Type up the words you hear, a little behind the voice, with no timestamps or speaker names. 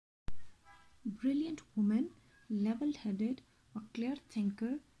Brilliant woman, level-headed, a clear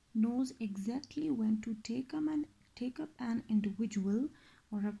thinker, knows exactly when to take up an individual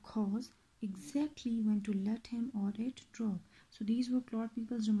or a cause, exactly when to let him or it drop. So these were Claude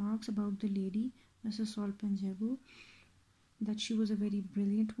People's remarks about the lady, Mrs. Sol Panjabo, that she was a very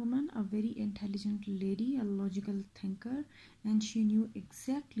brilliant woman, a very intelligent lady, a logical thinker, and she knew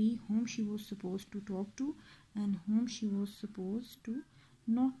exactly whom she was supposed to talk to and whom she was supposed to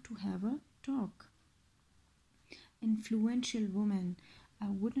not to have a talk. Influential woman, I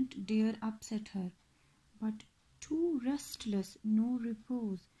wouldn't dare upset her, but too restless, no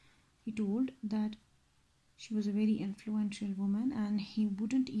repose. He told that she was a very influential woman and he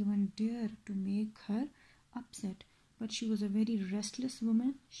wouldn't even dare to make her upset. But she was a very restless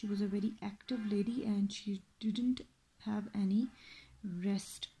woman, she was a very active lady, and she didn't have any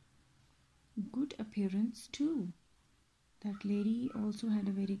rest. Good appearance too. That lady also had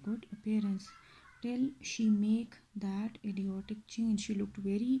a very good appearance till she make that idiotic change. She looked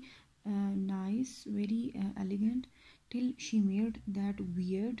very nice, very elegant till she made that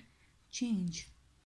weird change.